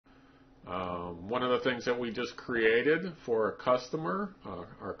One of the things that we just created for a customer,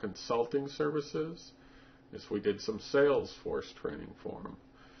 our consulting services, is we did some Salesforce training for them.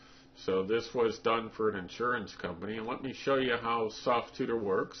 So this was done for an insurance company, and let me show you how SofTutor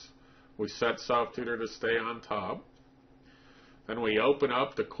works. We set SofTutor to stay on top. Then we open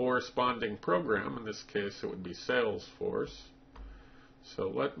up the corresponding program. In this case, it would be Salesforce. So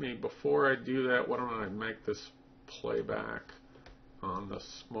let me, before I do that, why don't I make this playback on the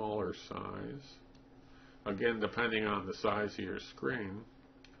smaller size. Again, depending on the size of your screen.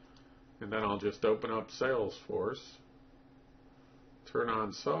 And then I'll just open up Salesforce, turn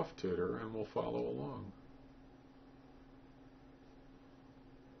on SofTutor, and we'll follow along.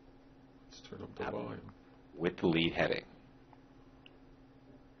 Let's turn up the volume. With the lead heading.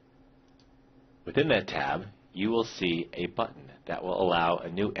 Within that tab, you will see a button that will allow a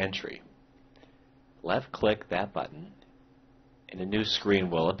new entry. Left-click that button, and a new screen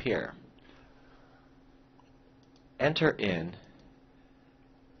will appear. Enter in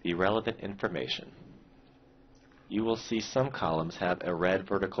the relevant information. You will see some columns have a red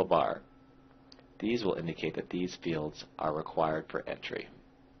vertical bar. These will indicate that these fields are required for entry.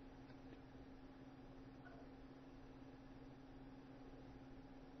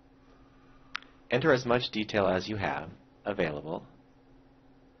 Enter as much detail as you have available.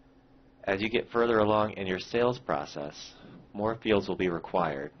 As you get further along in your sales process, more fields will be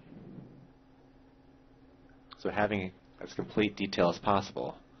required. So having as complete detail as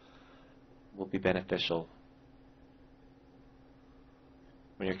possible will be beneficial.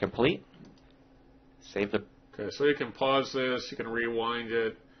 When you're complete, save the... Okay, so you can pause this, you can rewind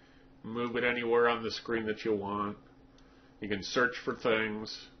it, move it anywhere on the screen that you want. You can search for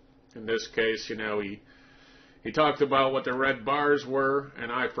things. In this case, you know, he talked about what the red bars were,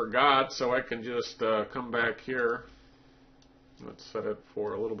 and I forgot, so I can just come back here. Let's set it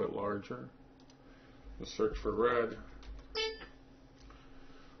for a little bit larger. Let's search for red.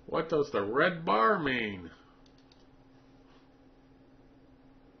 What does the red bar mean?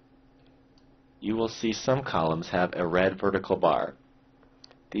 You will see some columns have a red vertical bar.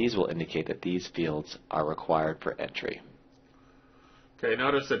 These will indicate that these fields are required for entry. Okay,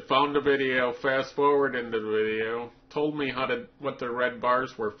 notice it found the video, fast forward into the video, told me what the red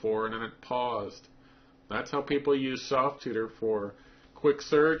bars were for, and then it paused. That's how people use SofTutor for quick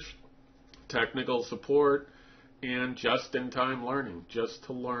search, technical support, and just-in-time learning, just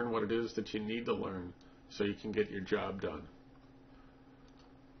to learn what it is that you need to learn so you can get your job done.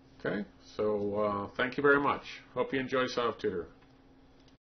 Okay, so thank you very much. Hope you enjoy SofTutor.